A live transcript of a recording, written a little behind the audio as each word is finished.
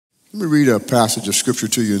Let me read a passage of scripture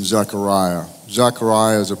to you in Zechariah.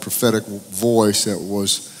 Zechariah is a prophetic voice that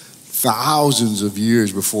was thousands of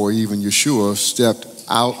years before even Yeshua stepped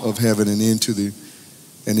out of heaven and into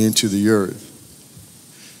the earth.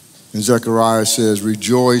 And Zechariah says,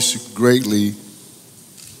 "Rejoice greatly,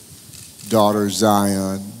 daughter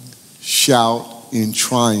Zion. Shout in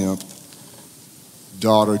triumph,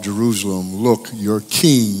 daughter Jerusalem. Look, your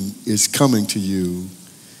king is coming to you.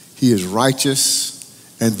 He is righteous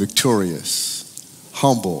and victorious,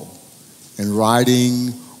 humble, and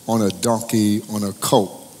riding on a donkey, on a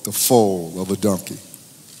colt, the foal of a donkey."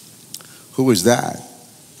 Who is that?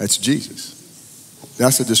 That's Jesus.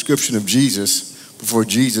 That's a description of Jesus before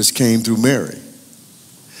Jesus came through Mary.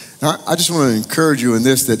 Now, I just want to encourage you in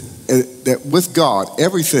this, that with God,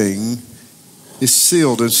 everything is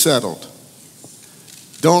sealed and settled.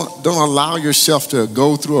 Don't allow yourself to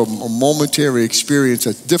go through a momentary experience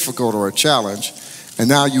that's difficult or a challenge, and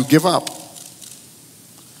now you give up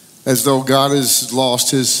as though God has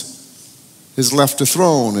lost his left the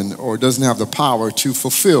throne or doesn't have the power to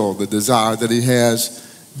fulfill the desire that he has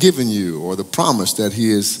given you or the promise that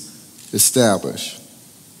he has established.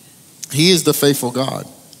 He is the faithful God,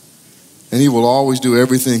 and he will always do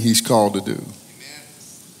everything he's called to do. Amen.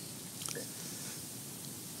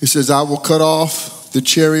 He says, "I will cut off the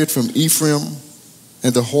chariot from Ephraim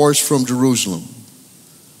and the horse from Jerusalem.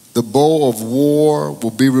 The bow of war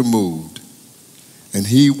will be removed, and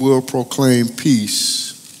he will proclaim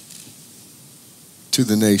peace to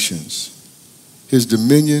the nations. His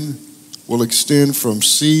dominion will extend from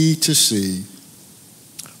sea to sea,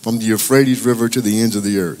 from the Euphrates River to the ends of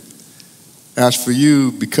the earth. As for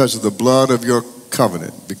you, because of the blood of your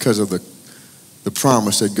covenant, because of the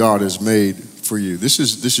promise that God has made for you." This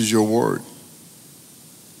is your word.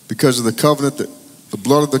 "Because of the covenant, the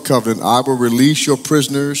blood of the covenant, I will release your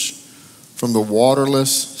prisoners from the waterless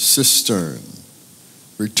cistern.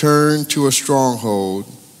 Return to a stronghold,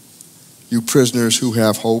 you prisoners who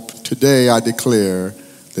have hope. Today I declare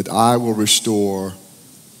that I will restore,"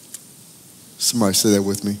 somebody say that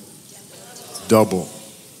with me, "double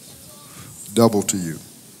to you."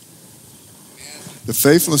 The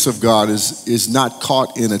faithfulness of God is not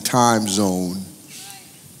caught in a time zone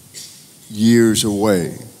years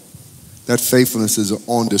away. That faithfulness is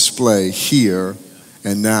on display here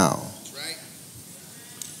and now.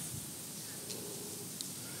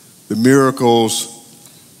 The miracles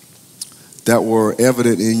that were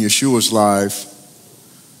evident in Yeshua's life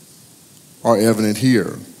are evident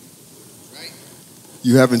here.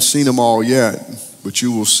 You haven't seen them all yet, but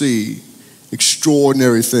you will see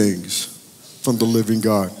extraordinary things from the living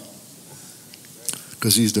God,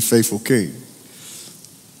 because he's the faithful king.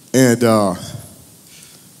 And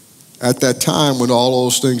at that time when all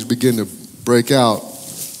those things begin to break out,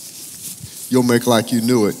 you'll make like you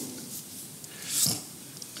knew it.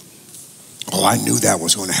 "Oh, I knew that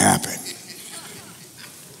was going to happen.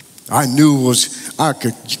 I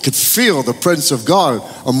could feel the presence of God.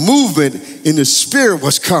 A movement in the spirit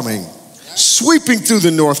was coming, sweeping through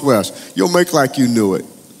the Northwest." You'll make like you knew it,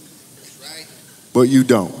 but you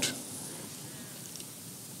don't.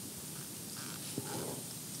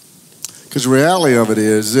 Because the reality of it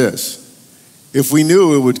is this: if we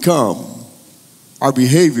knew it would come, our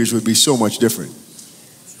behaviors would be so much different.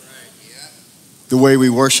 The way we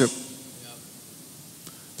worship,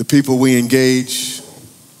 the people we engage,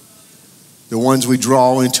 the ones we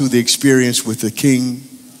draw into the experience with the King,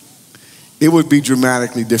 it would be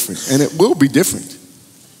dramatically different. And it will be different,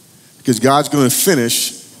 because God's going to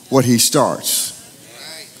finish what he starts.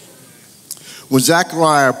 When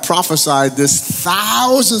Zechariah prophesied this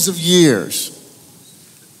thousands of years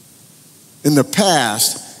in the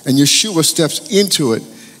past, and Yeshua steps into it,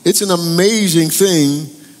 it's an amazing thing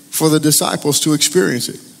for the disciples to experience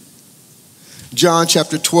it. John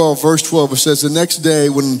chapter 12, verse 12, it says, "The next day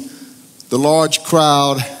when the large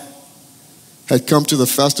crowd had come to the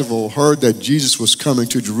festival, heard that Jesus was coming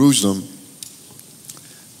to Jerusalem,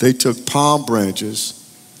 they took palm branches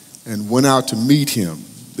and went out to meet him.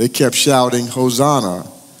 They kept shouting, 'Hosanna!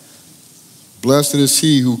 Blessed is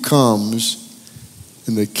he who comes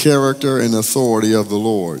in the character and authority of the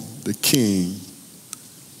Lord, the King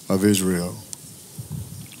of Israel.'"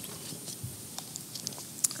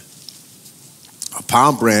 A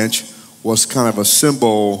palm branch was kind of a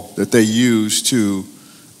symbol that they used to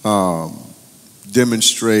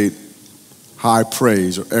demonstrate high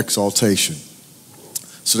praise or exaltation.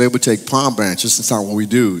 So they would take palm branches. That's not what we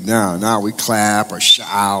do now. Now we clap or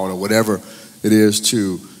shout or whatever it is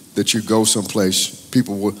that you go someplace.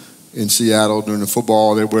 People in Seattle during the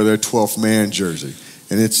football, they wear their 12th man jersey.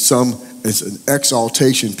 And it's some it's an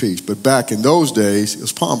exaltation piece. But back in those days, it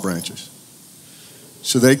was palm branches.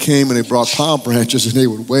 So they came and they brought palm branches and they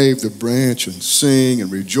would wave the branch and sing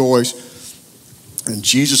and rejoice. And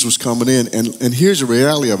Jesus was coming in. And here's the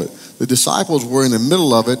reality of it. The disciples were in the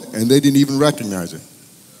middle of it and they didn't even recognize it.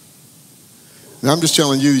 Now I'm just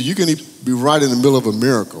telling you, you can be right in the middle of a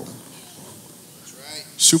miracle.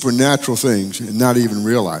 Supernatural things and not even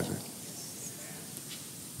realize it.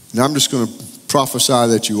 Now I'm just going to prophesy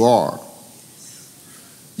that you are.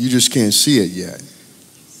 You just can't see it yet.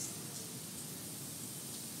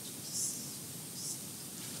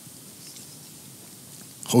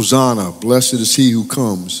 Hosanna, blessed is he who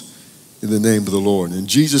comes in the name of the Lord. And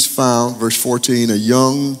Jesus found, verse 14, a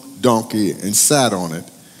young donkey and sat on it,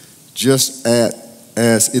 just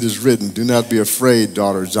as it is written, do not be afraid,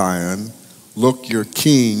 daughter Zion. Look, your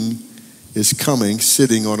king is coming,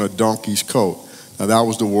 sitting on a donkey's coat. Now that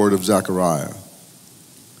was the word of Zechariah.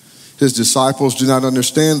 His disciples do not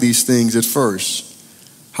understand these things at first.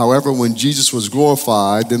 However, when Jesus was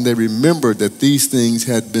glorified, then they remembered that these things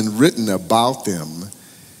had been written about them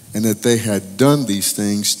and that they had done these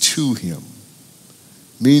things to him.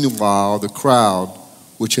 Meanwhile, the crowd,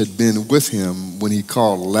 which had been with him when he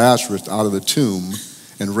called Lazarus out of the tomb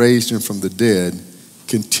and raised him from the dead,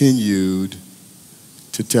 continued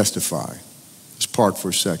to testify. Let's park for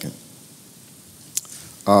a second.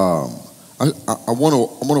 I want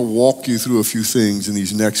to walk you through a few things in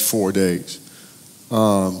these next 4 days.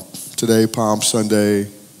 Today, Palm Sunday,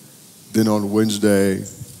 then on Wednesday,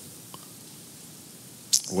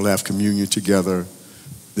 we'll have communion together,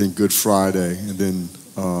 then Good Friday, and then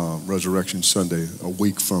Resurrection Sunday, a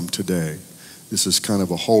week from today. This is kind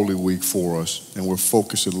of a holy week for us, and we're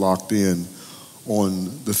focused and locked in on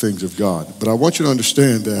the things of God. But I want you to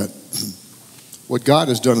understand that what God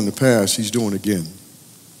has done in the past, he's doing again.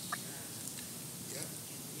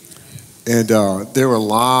 And there were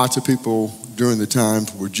lots of people during the time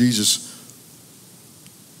where Jesus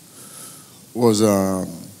was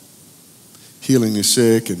healing the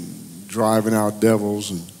sick and driving out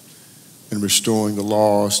devils and restoring the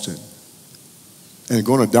lost and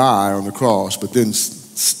going to die on the cross, but then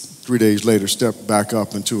 3 days later step back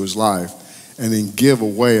up into his life and then give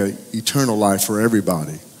away an eternal life for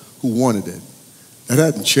everybody who wanted it. That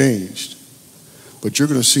hadn't changed. But you're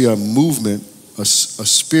going to see a movement, a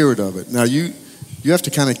spirit of it. Now you have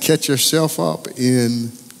to kind of catch yourself up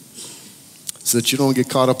in so that you don't get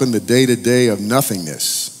caught up in the day-to-day of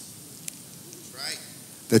nothingness. Right.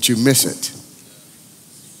 That you miss it.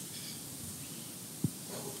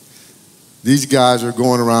 These guys are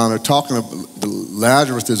going around, they're talking about,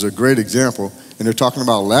 Lazarus is a great example, and they're talking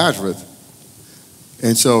about Lazarus.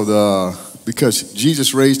 And so because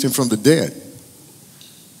Jesus raised him from the dead.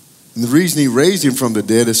 And the reason he raised him from the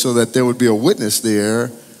dead is so that there would be a witness there,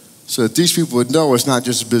 so that these people would know it's not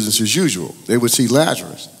just business as usual. They would see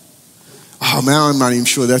Lazarus. Oh man, I'm not even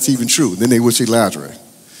sure that's even true. Then they would see Lazarus.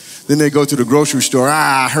 Then they go to the grocery store.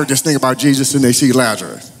 I heard this thing about Jesus, and they see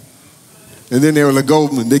Lazarus. And then they will go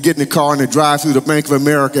and they get in the car and they drive through the Bank of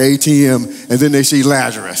America ATM, and then they see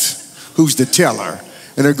Lazarus, who's the teller.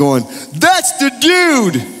 And they're going, that's the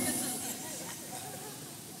dude.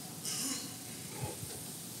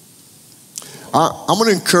 I'm going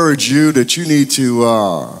to encourage you that you need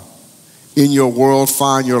to, in your world,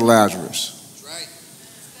 find your Lazarus.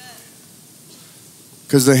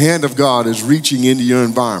 Because the hand of God is reaching into your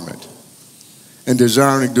environment and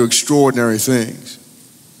desiring to do extraordinary things.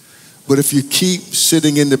 But if you keep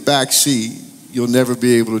sitting in the back seat, you'll never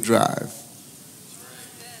be able to drive.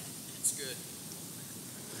 That's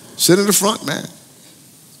good. Sit in the front, man.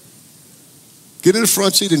 Get in the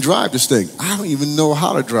front seat and drive this thing. I don't even know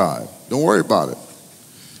how to drive. Don't worry about it.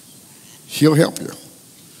 He'll help you.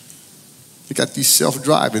 They got these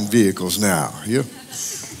self-driving vehicles now.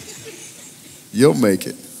 You'll make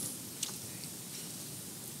it.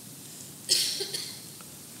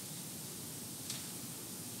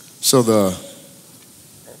 So the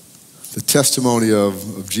testimony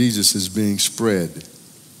of Jesus is being spread.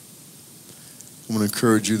 I'm going to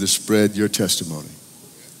encourage you to spread your testimony.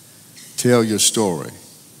 Tell your story.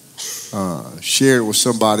 Share it with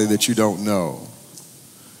somebody that you don't know.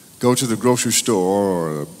 Go to the grocery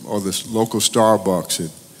store or this local Starbucks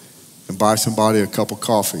and buy somebody a cup of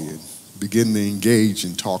coffee and begin to engage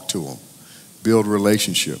and talk to them. Build a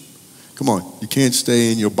relationship. Come on, you can't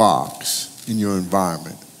stay in your box, in your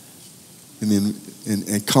environment,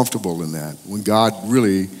 and comfortable in that when God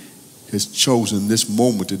really has chosen this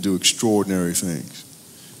moment to do extraordinary things.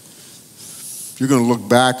 You're going to look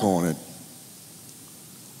back on it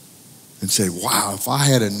and say, wow, if I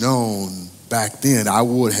had known back then, I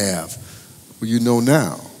would have. Well, you know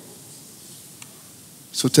now.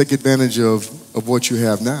 So take advantage of what you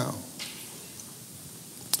have now.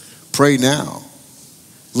 Pray now.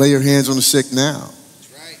 Lay your hands on the sick now.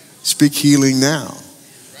 Speak healing now.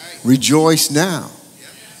 Rejoice now.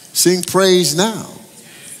 Sing praise now.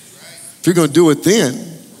 If you're going to do it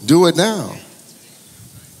then, do it now.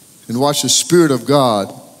 And watch the Spirit of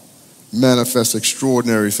God manifest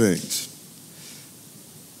extraordinary things.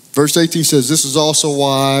 Verse 18 says, this is also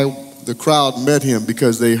why the crowd met him,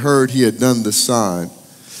 because they heard he had done the sign.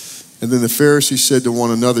 And then the Pharisees said to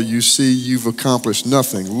one another, you see, you've accomplished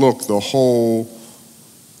nothing. Look, the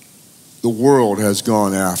world has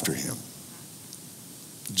gone after him.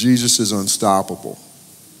 Jesus is unstoppable.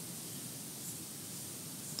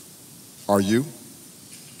 Are you?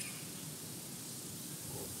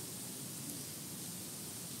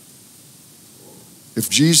 If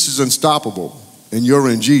Jesus is unstoppable and you're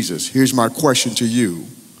in Jesus, here's my question to you.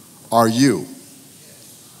 Are you?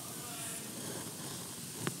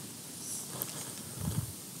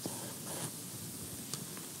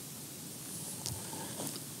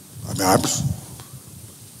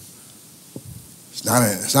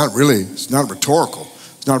 It's not rhetorical.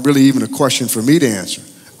 It's not really even a question for me to answer.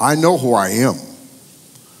 I know who I am.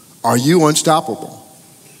 Are you unstoppable?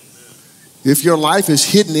 If your life is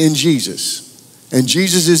hidden in Jesus and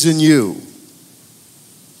Jesus is in you,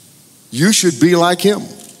 you should be like him.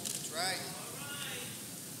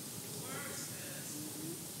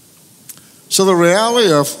 So the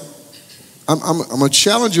reality of, I'm going to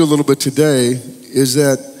challenge you a little bit today, is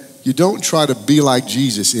that you don't try to be like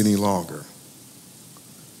Jesus any longer.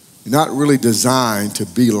 You're not really designed to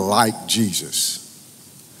be like Jesus.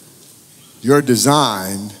 You're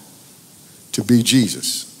designed to be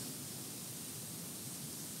Jesus.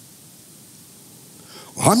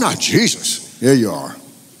 Well, I'm not Jesus. There you are.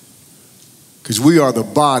 Because we are the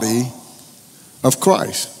body of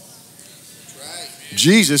Christ.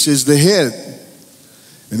 Jesus is the head,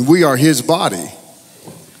 and we are his body.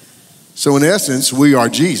 So in essence, we are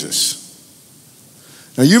Jesus.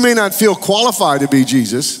 Now you may not feel qualified to be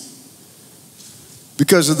Jesus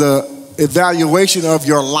because of the evaluation of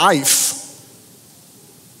your life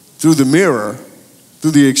through the mirror,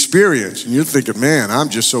 through the experience. And you're thinking, man, I'm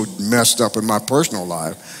just so messed up in my personal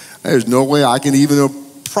life. There's no way I can even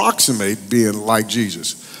approximate being like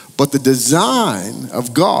Jesus. But the design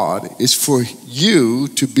of God is for you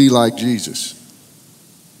to be like Jesus.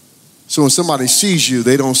 So when somebody sees you,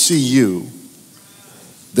 they don't see you.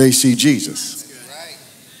 They see Jesus.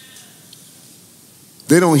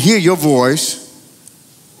 They don't hear your voice.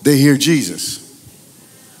 They hear Jesus.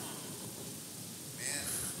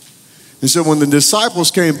 And so when the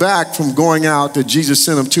disciples came back from going out that Jesus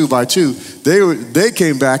sent them 2 by 2, they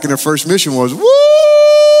came back and their first mission was, woo!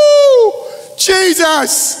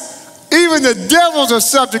 Jesus! Even the devils are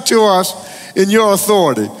subject to us in your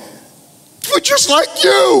authority. We're just like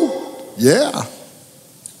you. Yeah.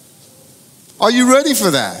 Are you ready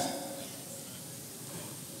for that?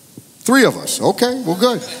 3 of us. Okay, well,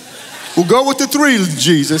 good. We'll go with the 3,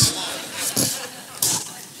 Jesus.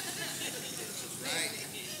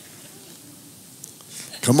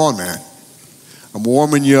 Come on, man. I'm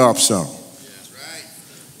warming you up some.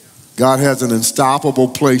 God has an unstoppable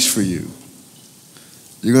place for you.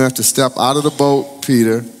 You're going to have to step out of the boat,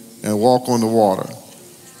 Peter, and walk on the water.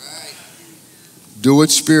 Do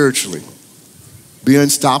it spiritually. Be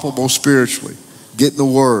unstoppable spiritually. Get in the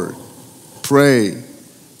Word. Pray.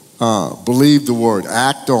 Believe the Word.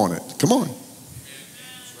 Act on it. Come on.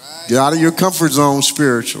 Get out of your comfort zone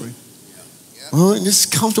spiritually. Oh, this is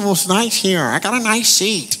comfortable. It's nice here. I got a nice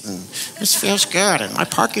seat. And this feels good. And my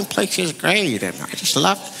parking place is great. And I just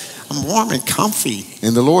I'm warm and comfy.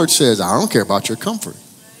 And the Lord says, I don't care about your comfort.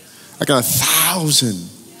 I got 1,000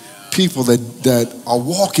 people that are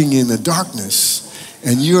walking in the darkness,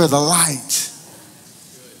 and you're the light.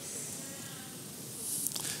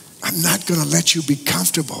 I'm not going to let you be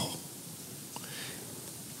comfortable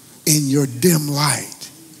in your dim light.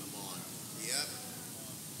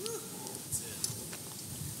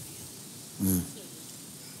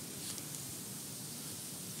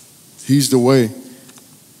 He's the way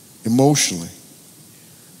emotionally.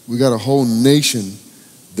 We got a whole nation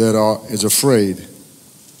that is afraid.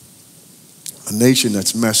 A nation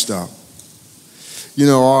that's messed up. You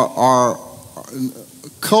know, our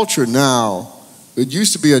culture now, it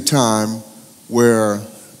used to be a time where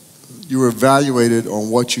you were evaluated on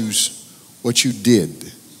what you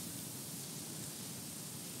did.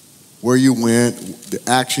 Where you went, the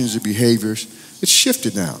actions, the behaviors. It's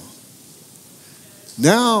shifted now.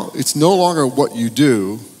 Now it's no longer what you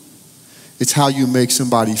do, it's how you make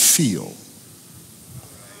somebody feel.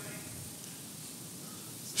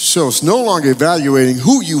 So it's no longer evaluating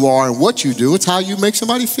who you are and what you do. It's how you make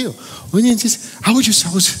somebody feel. I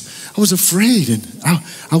was afraid, and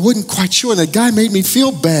I wasn't quite sure. And that guy made me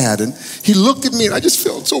feel bad, and he looked at me, and I just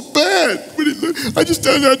felt so bad. I just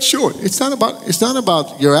not sure. It's not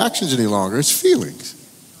about your actions any longer. It's feelings.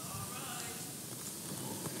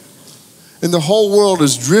 And the whole world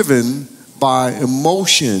is driven by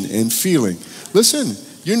emotion and feeling. Listen,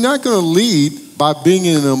 you're not going to lead by being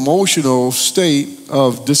in an emotional state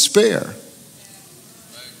of despair,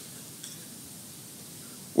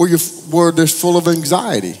 where they're full of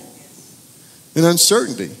anxiety and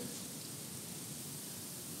uncertainty.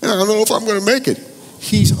 And I don't know if I'm going to make it.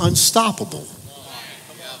 He's unstoppable.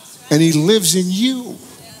 And he lives in you.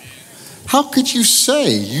 How could you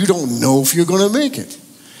say you don't know if you're going to make it?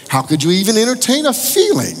 How could you even entertain a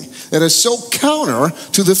feeling that is so counter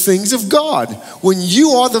to the things of God when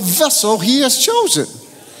you are the vessel he has chosen?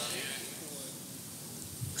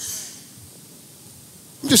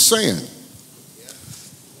 I'm just saying.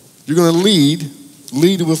 You're going to lead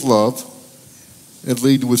with love, and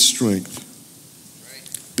lead with strength.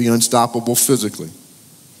 Be unstoppable physically.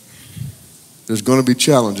 There's going to be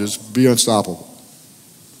challenges. Be unstoppable.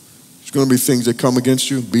 There's going to be things that come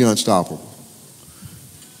against you. Be unstoppable.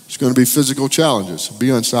 There's going to be physical challenges.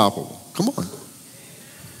 Be unstoppable. Come on.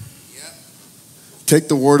 Take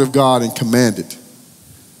the word of God and command it.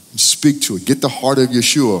 And speak to it. Get the heart of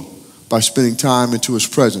Yeshua by spending time into his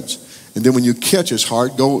presence. And then when you catch his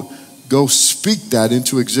heart, go speak that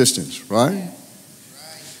into existence, right?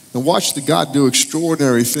 And watch the God do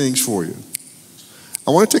extraordinary things for you.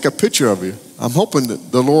 I want to take a picture of you. I'm hoping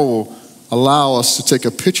that the Lord will allow us to take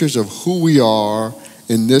a pictures of who we are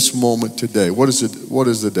in this moment today. What is it? What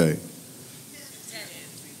is the day?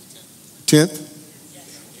 10th?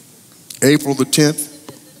 April the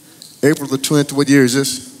 10th? April the 20th. What year is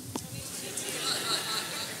this?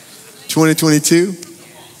 2022?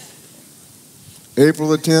 April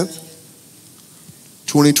the 10th?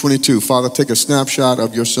 2022. Father, take a snapshot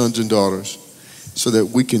of your sons and daughters so that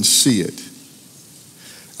we can see it.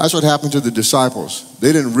 That's what happened to the disciples.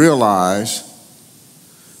 They didn't realize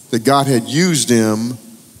that God had used them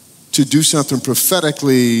to do something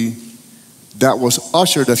prophetically that was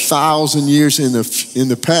ushered 1,000 years in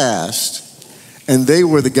the past. And they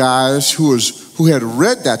were the guys who had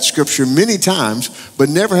read that scripture many times, but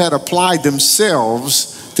never had applied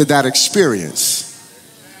themselves to that experience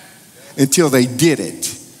until they did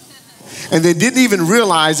it. And they didn't even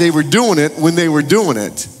realize they were doing it when they were doing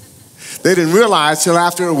it. They didn't realize till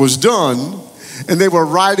after it was done, and they were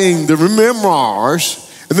writing the memoirs,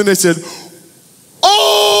 and then they said,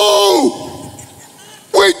 "Oh,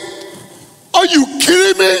 wait, are you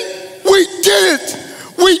kidding me? We did it.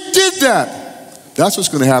 We did that." That's what's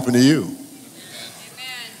going to happen to you.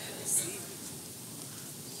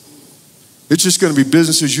 It's just going to be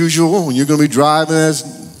business as usual, and you're going to be driving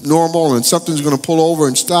as normal, and something's going to pull over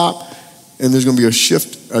and stop, and there's going to be a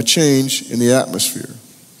shift, a change in the atmosphere.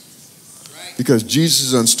 Because Jesus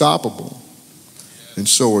is unstoppable, and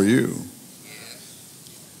so are you.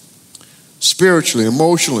 Spiritually,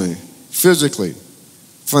 emotionally, physically,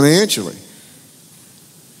 financially.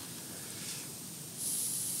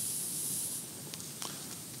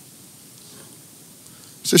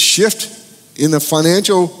 It's a shift in the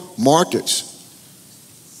financial markets.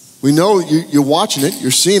 We know you're watching it,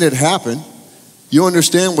 you're seeing it happen, you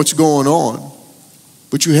understand what's going on,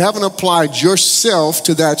 but you haven't applied yourself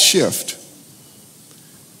to that shift.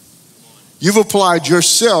 You've applied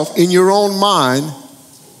yourself in your own mind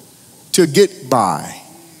to get by.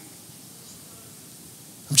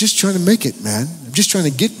 I'm just trying to make it, man. I'm just trying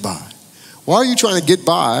to get by. Why are you trying to get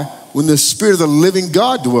by when the Spirit of the living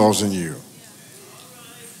God dwells in you?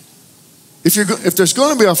 If there's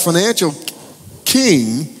going to be a financial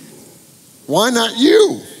king, why not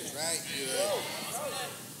you?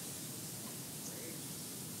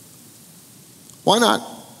 Why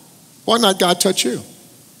not God touch you?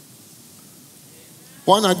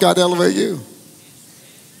 Why not God elevate you?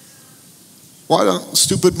 Why don't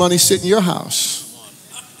stupid money sit in your house?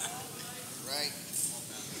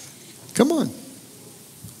 Come on.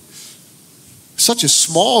 Such a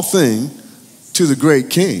small thing to the great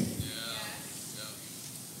king.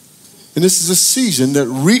 And this is a season that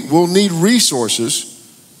will need resources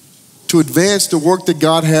to advance the work that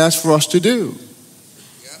God has for us to do.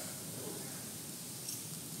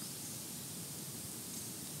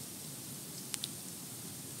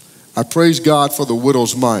 I praise God for the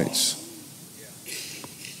widow's mites.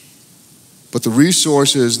 But the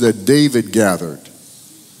resources that David gathered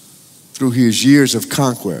through his years of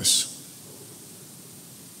conquest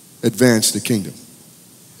advanced the kingdom.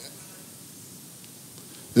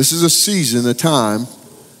 This is a season, a time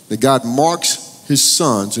that God marks his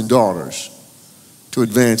sons and daughters to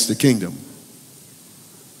advance the kingdom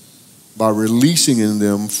by releasing in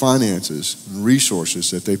them finances and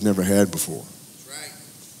resources that they've never had before. Right.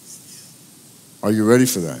 Are you ready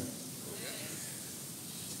for that?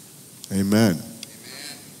 Amen. Amen.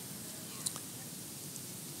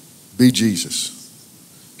 Be Jesus.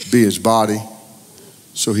 Be his body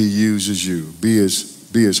so he uses you. Be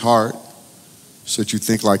his heart so that you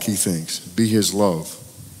think like he thinks. Be his love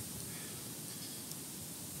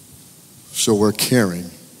so we're caring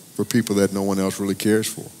for people that no one else really cares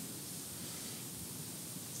for.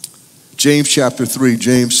 James chapter 3,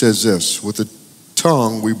 James says this: with the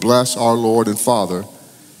tongue we bless our Lord and Father,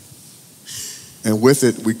 and with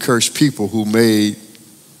it we curse people who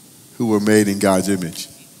were made in God's image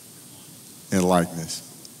and likeness.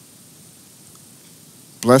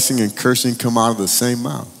 Blessing and cursing come out of the same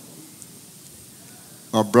mouth.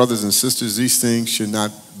 My brothers and sisters, these things should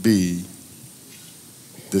not be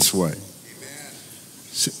this way. Amen.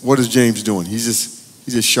 What is James doing? He's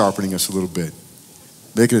just sharpening us a little bit,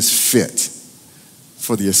 making us fit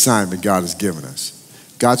for the assignment God has given us.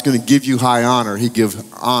 God's going to give you high honor. He gives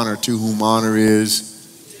honor to whom honor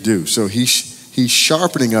is due. So he's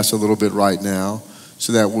sharpening us a little bit right now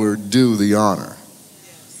so that we're due the honor,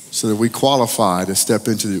 so that we qualify to step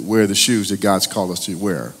into wear the shoes that God's called us to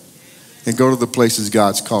wear and go to the places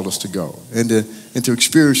God's called us to go and to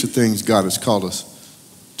experience the things God has called us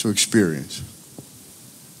to experience.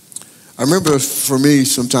 I remember for me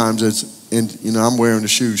sometimes I'm wearing the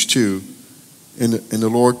shoes too, and the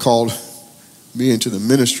Lord called me into the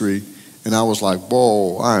ministry, and I was like,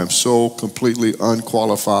 whoa, I am so completely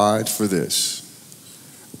unqualified for this.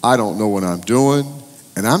 I don't know what I'm doing,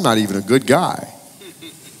 and I'm not even a good guy.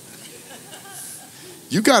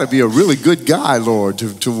 You got to be a really good guy, Lord,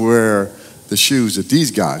 to wear the shoes that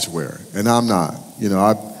these guys wear, and I'm not. You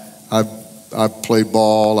know, I've played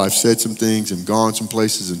ball, I've said some things and gone some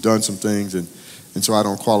places and done some things, and so I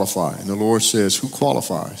don't qualify. And the Lord says, who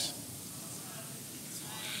qualifies?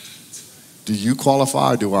 Do you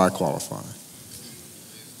qualify or do I qualify?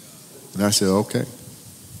 And I said, okay.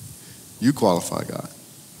 You qualify, God.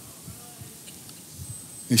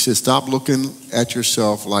 He said, stop looking at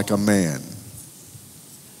yourself like a man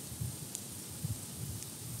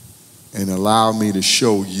and allow me to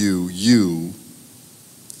show you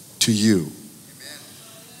to you. Amen.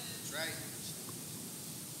 That's right.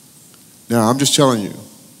 Now, I'm just telling you,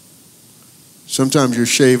 sometimes you're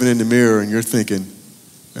shaving in the mirror and you're thinking,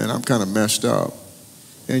 man, I'm kind of messed up.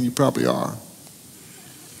 And you probably are.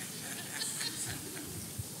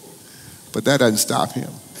 But that doesn't stop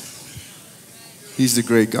him. He's the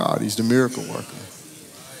great God. He's the miracle worker.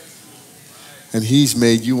 And he's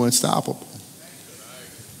made you unstoppable.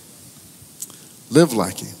 Live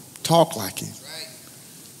like him. Talk like him.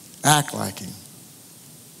 Act like him.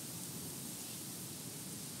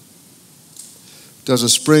 Does a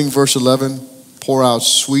spring, verse 11, pour out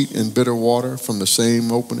sweet and bitter water from the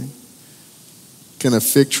same opening? Can a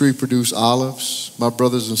fig tree produce olives, my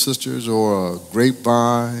brothers and sisters, or a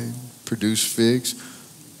grapevine produce figs?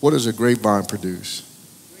 What does a grapevine produce?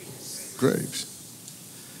 Grapes.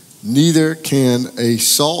 Neither can a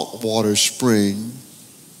saltwater spring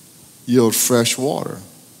yield fresh water.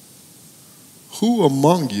 Who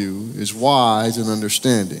among you is wise and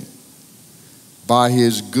understanding? By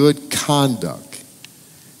his good conduct,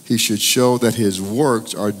 he should show that his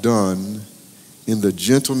works are done in the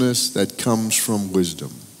gentleness that comes from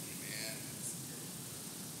wisdom.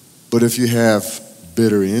 But if you have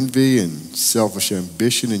bitter envy and selfish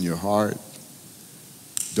ambition in your heart,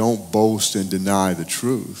 don't boast and deny the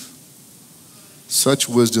truth. Such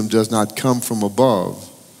wisdom does not come from above,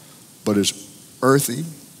 but is earthy,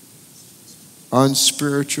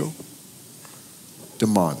 unspiritual,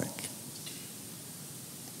 demonic.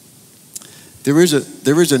 There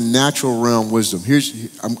is a natural realm wisdom.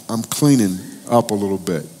 I'm cleaning up a little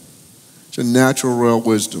bit. It's a natural realm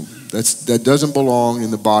wisdom that doesn't belong in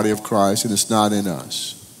the body of Christ, and it's not in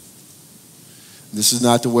us. This is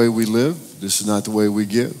not the way we live. This is not the way we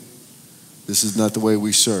give. This is not the way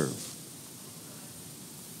we serve.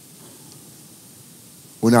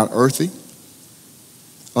 We're not earthy,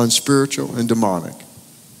 unspiritual, and demonic.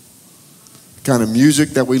 The kind of music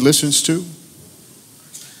that we listen to,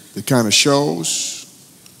 the kind of shows,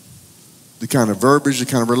 the kind of verbiage, the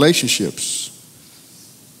kind of relationships,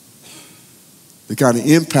 the kind of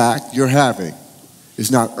impact you're having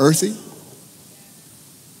is not earthy,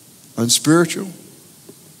 unspiritual,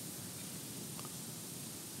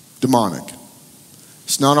 demonic.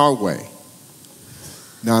 It's not our way.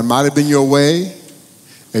 Now, it might have been your way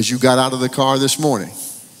as you got out of the car this morning.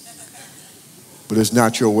 but it's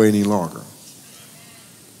not your way any longer.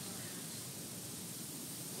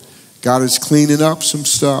 God is cleaning up some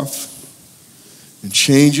stuff and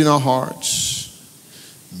changing our hearts,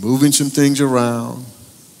 moving some things around,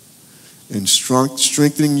 and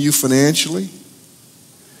strengthening you financially,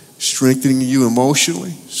 strengthening you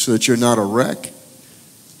emotionally so that you're not a wreck.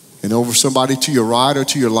 And over somebody to your right or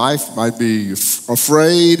to your life might be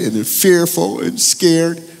afraid and fearful and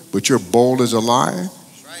scared, but you're bold as a lion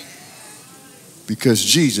because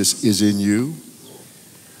Jesus is in you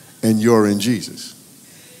and you're in Jesus,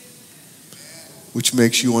 which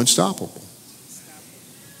makes you unstoppable.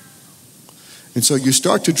 And so you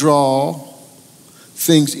start to draw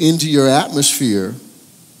things into your atmosphere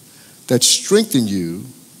that strengthen you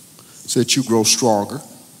so that you grow stronger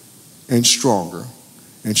and stronger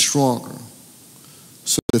and stronger.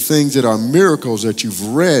 So the things that are miracles that you've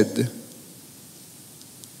read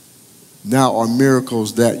now are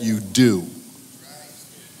miracles that you do.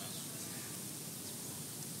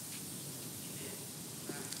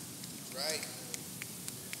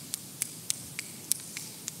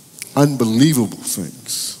 Unbelievable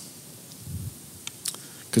things,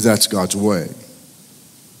 because that's God's way.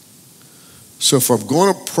 So if I'm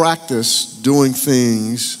going to practice doing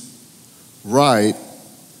things right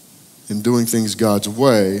and doing things God's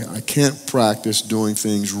way, I can't practice doing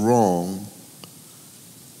things wrong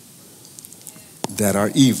that are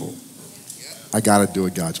evil. I got to do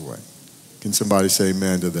it God's way. Can somebody say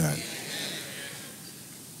amen to that?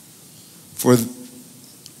 For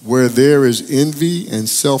where there is envy and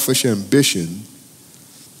selfish ambition,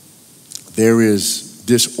 there is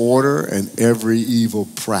disorder and every evil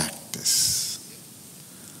practice.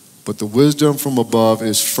 But the wisdom from above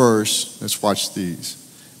is first, let's watch these,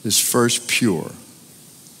 is first pure.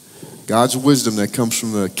 God's wisdom that comes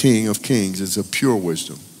from the King of Kings is a pure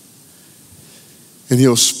wisdom. And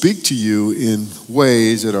he'll speak to you in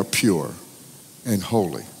ways that are pure and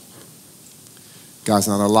holy. God's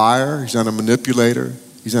not a liar. He's not a manipulator.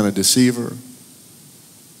 He's not a deceiver.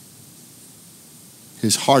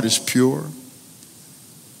 His heart is pure.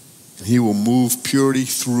 And he will move purity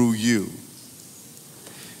through you.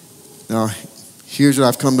 Now, here's what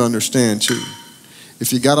I've come to understand too.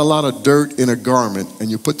 If you got a lot of dirt in a garment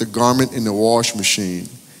and you put the garment in the wash machine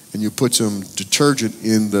and you put some detergent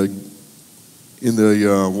in the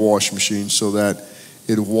wash machine so that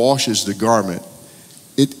it washes the garment,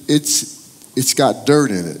 it's got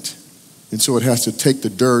dirt in it. And so it has to take the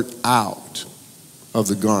dirt out of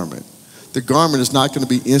the garment. The garment is not going to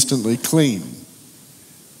be instantly clean.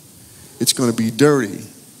 It's going to be dirty.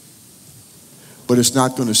 But it's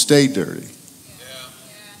not going to stay dirty.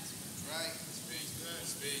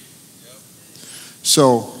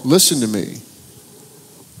 So listen to me.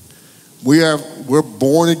 We're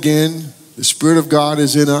born again. The Spirit of God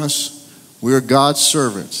is in us. We are God's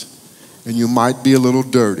servants. And you might be a little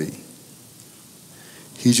dirty.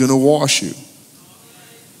 He's going to wash you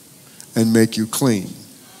and make you clean.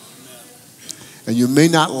 And you may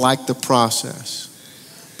not like the process,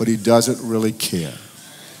 but he doesn't really care.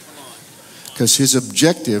 Because his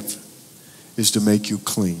objective is to make you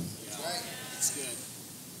clean.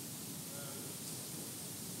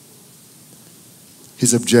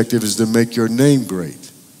 His objective is to make your name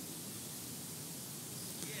great.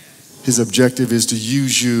 His objective is to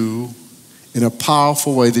use you in a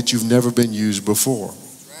powerful way that you've never been used before.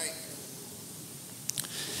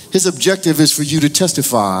 His objective is for you to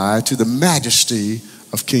testify to the majesty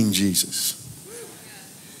of King Jesus.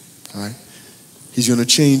 All right? He's going to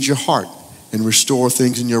change your heart and restore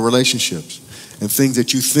things in your relationships. And things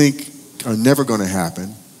that you think are never going to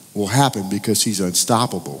happen will happen because he's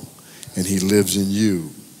unstoppable and he lives in you.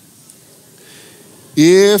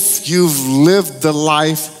 If you've lived the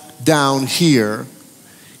life down here,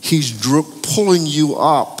 he's pulling you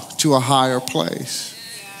up to a higher place.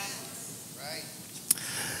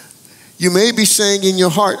 You may be saying in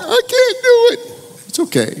your heart, I can't do it. It's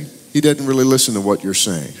okay. He doesn't really listen to what you're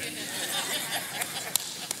saying.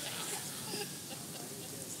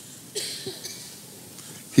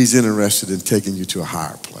 He's interested in taking you to a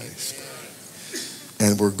higher place.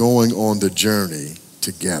 And we're going on the journey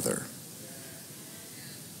together.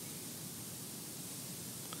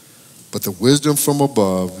 But the wisdom from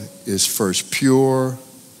above is first pure,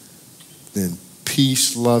 then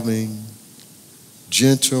peace-loving,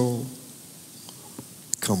 gentle,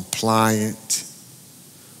 compliant,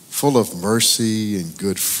 full of mercy and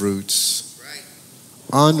good fruits,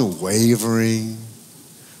 unwavering,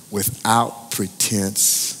 without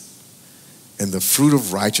pretense, and the fruit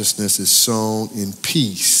of righteousness is sown in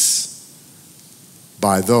peace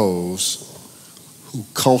by those who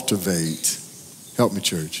cultivate, help me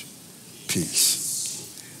church, peace.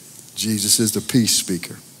 Jesus is the peace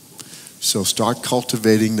speaker. So start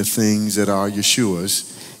cultivating the things that are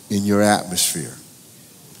Yeshua's in your atmosphere,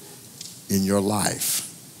 in your life.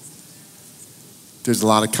 There's a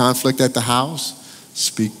lot of conflict at the house,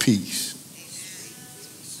 speak peace.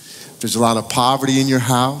 There's a lot of poverty in your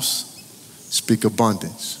house, speak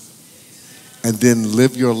abundance. And then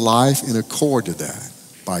live your life in accord to that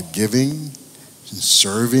by giving and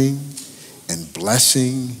serving and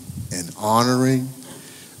blessing and honoring.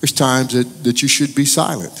 There's times that you should be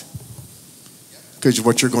silent because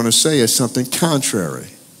what you're going to say is something contrary.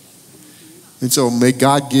 And so may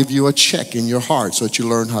God give you a check in your heart so that you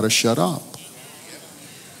learn how to shut up.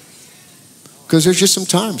 Because there's just some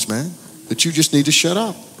times, man, that you just need to shut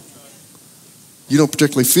up. You don't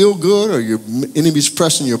particularly feel good, or your enemy's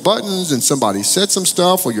pressing your buttons and somebody said some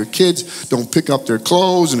stuff, or your kids don't pick up their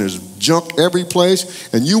clothes and there's junk every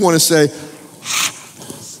place, and you want to say,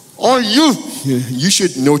 you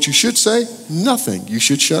should know what you should say? Nothing. You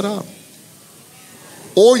should shut up.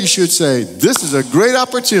 Or you should say, this is a great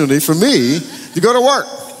opportunity for me to go to work.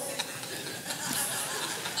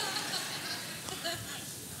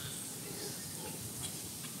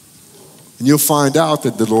 And you'll find out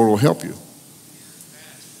that the Lord will help you.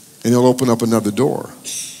 And he'll open up another door.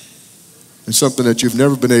 And something that you've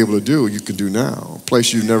never been able to do, you can do now. A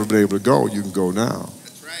place you've never been able to go, you can go now.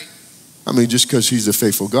 That's right. I mean, just because he's a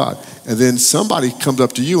faithful God. And then somebody comes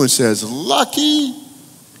up to you and says, lucky.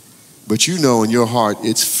 But you know in your heart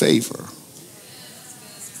it's favor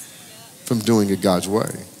from doing it God's way.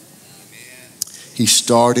 Amen. He's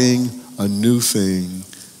starting a new thing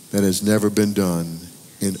that has never been done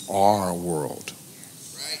in our world.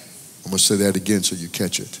 Right. I'm going to say that again so you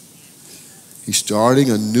catch it. He's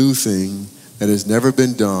starting a new thing that has never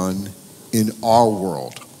been done in our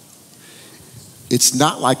world. It's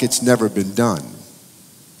not like it's never been done.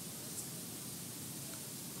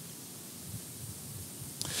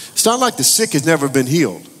 It's not like the sick has never been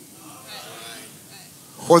healed,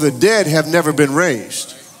 or the dead have never been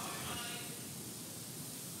raised,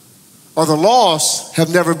 or the lost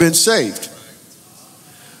have never been saved.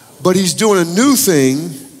 But he's doing a new thing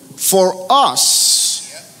for us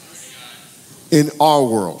in our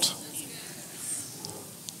world.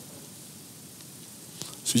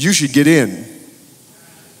 So you should get in.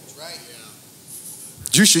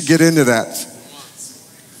 You should get into that.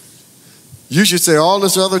 You should say, all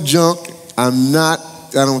this other junk, I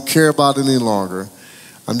don't care about it any longer.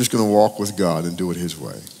 I'm just going to walk with God and do it his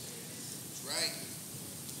way. Right.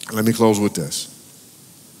 Let me close with this.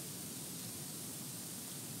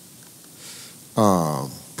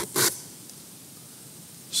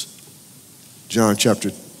 John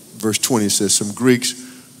chapter verse 20 says, some Greeks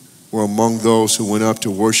were among those who went up to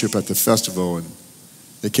worship at the festival, and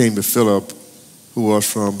they came to Philip, who was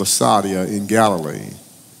from Bethsaida in Galilee,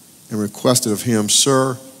 and requested of him,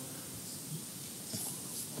 sir,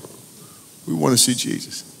 we want to see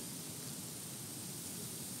Jesus.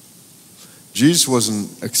 Jesus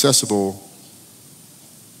wasn't accessible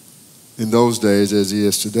in those days as he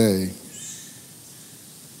is today.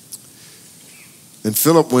 And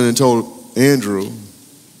Philip went and told Andrew, and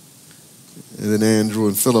then Andrew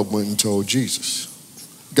and Philip went and told Jesus.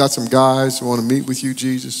 Got some guys who want to meet with you,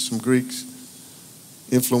 Jesus, some Greeks,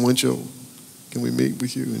 influential. Can we meet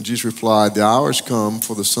with you? And Jesus replied, the hour has come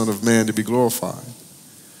for the Son of Man to be glorified.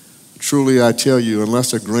 Truly I tell you,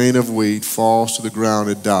 unless a grain of wheat falls to the ground,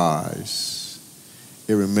 it dies.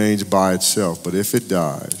 It remains by itself. But if it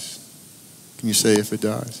dies, can you say if it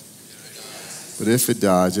dies? But if it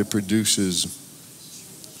dies, it produces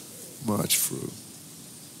much fruit.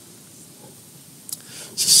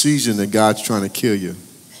 It's a season that God's trying to kill you.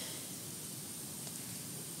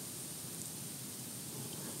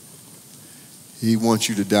 He wants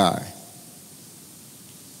you to die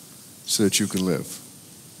so that you can live.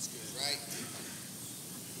 Right.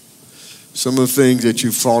 Some of the things that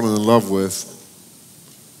you've fallen in love with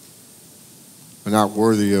are not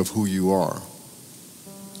worthy of who you are.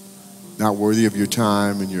 Not worthy of your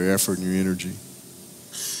time and your effort and your energy.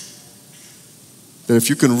 That if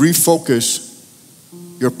you can refocus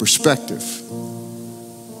your perspective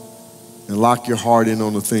and lock your heart in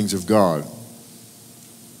on the things of God,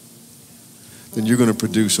 then you're going to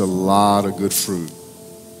produce a lot of good fruit.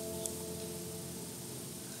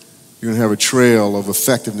 You're going to have a trail of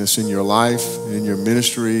effectiveness in your life, in your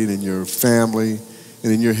ministry, and in your family,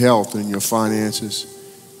 and in your health, and in your finances,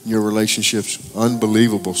 in your relationships.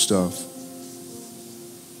 Unbelievable stuff.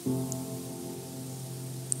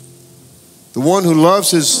 The one who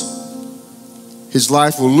loves his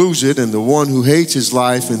life will lose it, and the one who hates his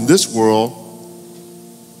life in this world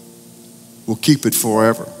will keep it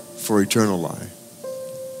forever, for eternal life.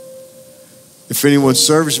 If anyone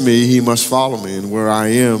serves me, he must follow me, and where I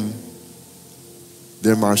am,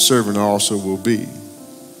 there my servant also will be.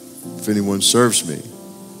 If anyone serves me,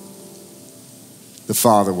 the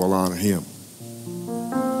Father will honor him.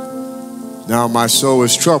 Now my soul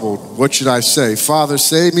is troubled. What should I say? Father,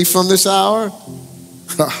 save me from this hour?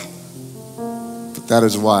 But that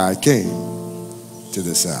is why I came to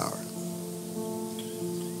this hour.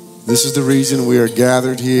 This is the reason we are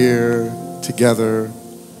gathered here together,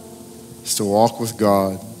 is to walk with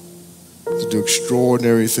God, to do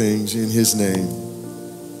extraordinary things in his name,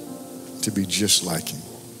 to be just like him.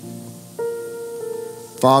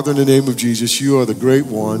 Father, in the name of Jesus, you are the great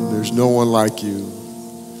one. There's no one like you.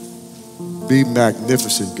 Be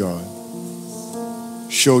magnificent, God.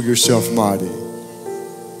 Show yourself mighty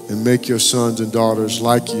and make your sons and daughters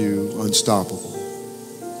like you unstoppable.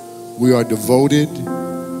 We are devoted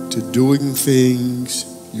to doing things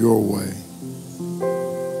your way.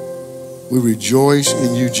 We rejoice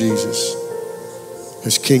in you, Jesus,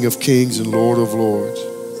 as King of Kings and Lord of Lords.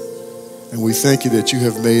 And we thank you that you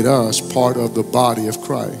have made us part of the body of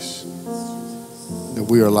Christ, that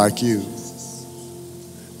we are like you.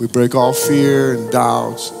 We break all fear and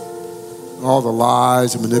doubts, all the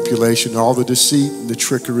lies and manipulation, all the deceit and the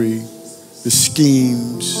trickery, the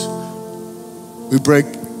schemes. We break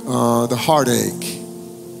the heartache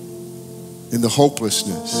and the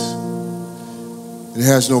hopelessness. It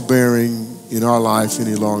has no bearing in our life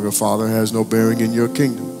any longer, Father. It has no bearing in your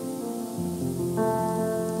kingdom.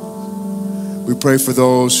 We pray for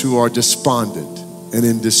those who are despondent and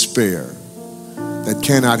in despair, that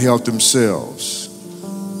cannot help themselves.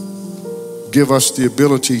 Give us the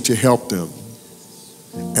ability to help them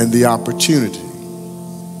and the opportunity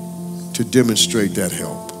to demonstrate that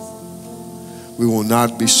help. We will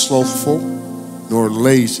not be slothful nor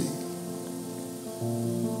lazy,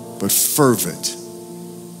 but fervent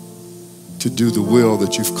to do the will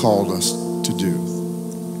that you've called us to do.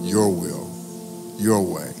 Your will, your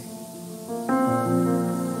way.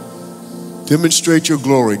 Demonstrate your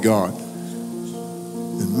glory, God,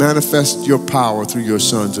 and manifest your power through your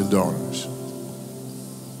sons and daughters.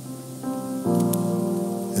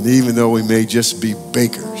 And even though we may just be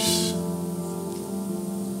bakers,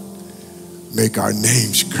 make our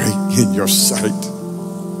names great in your sight.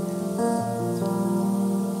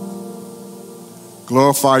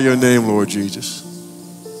 Glorify your name, Lord Jesus.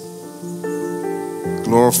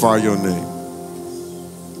 Glorify your name.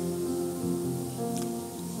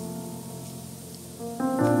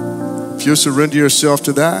 If you surrender yourself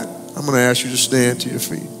to that, I'm going to ask you to stand to your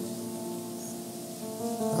feet.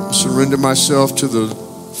 I'm going to surrender myself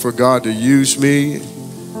for God to use me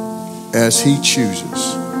as he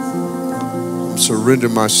chooses. I'm surrender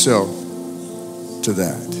myself to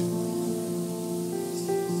that.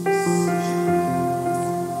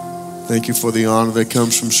 Thank you for the honor that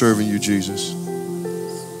comes from serving you, Jesus.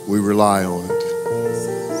 We rely on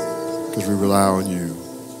it because we rely on you.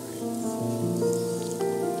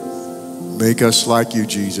 Make us like you,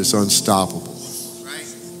 Jesus, unstoppable.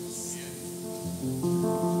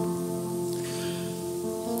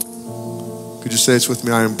 Could you say this with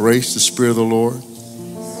me? I embrace the Spirit of the Lord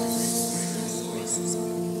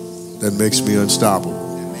that makes me unstoppable.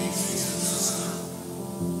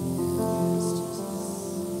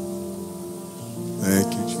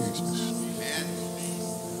 Thank you, Jesus.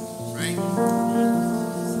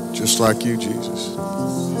 Just like you, Jesus.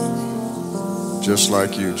 Just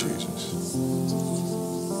like you, Jesus.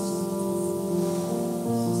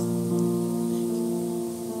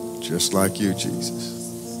 Just like you, Jesus.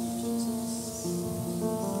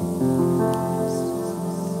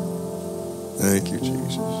 Thank you,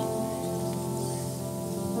 Jesus.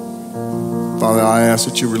 Father, I ask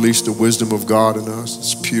that you release the wisdom of God in us.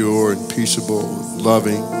 It's pure and peaceable and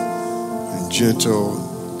loving and gentle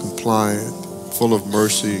and compliant, full of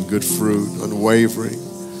mercy and good fruit, unwavering,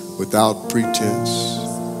 without pretense.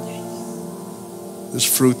 This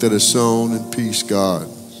fruit that is sown in peace, God.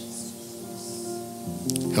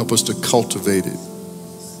 Help us to cultivate it,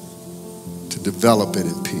 to develop it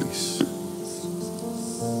in peace,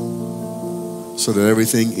 so that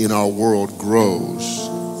everything in our world grows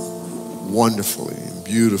wonderfully and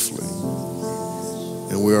beautifully,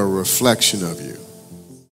 and we are a reflection of you.